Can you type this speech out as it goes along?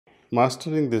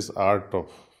Mastering this art of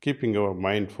keeping our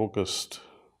mind focused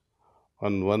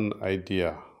on one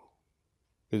idea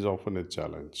is often a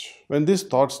challenge. When these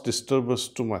thoughts disturb us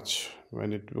too much,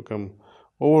 when it become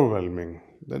overwhelming,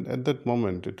 then at that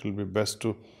moment it will be best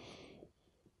to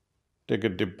take a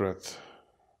deep breath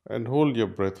and hold your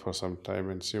breath for some time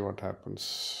and see what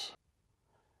happens.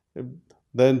 If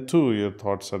then too your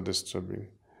thoughts are disturbing,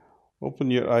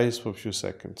 open your eyes for a few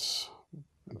seconds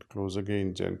and close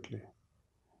again gently.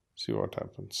 See what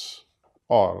happens.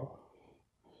 Or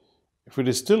if it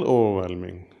is still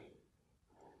overwhelming,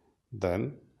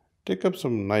 then take up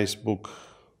some nice book,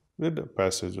 read a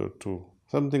passage or two,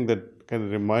 something that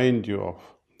can remind you of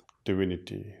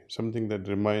divinity, something that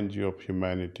reminds you of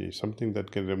humanity, something that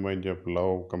can remind you of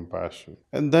love, compassion,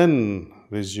 and then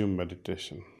resume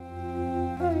meditation.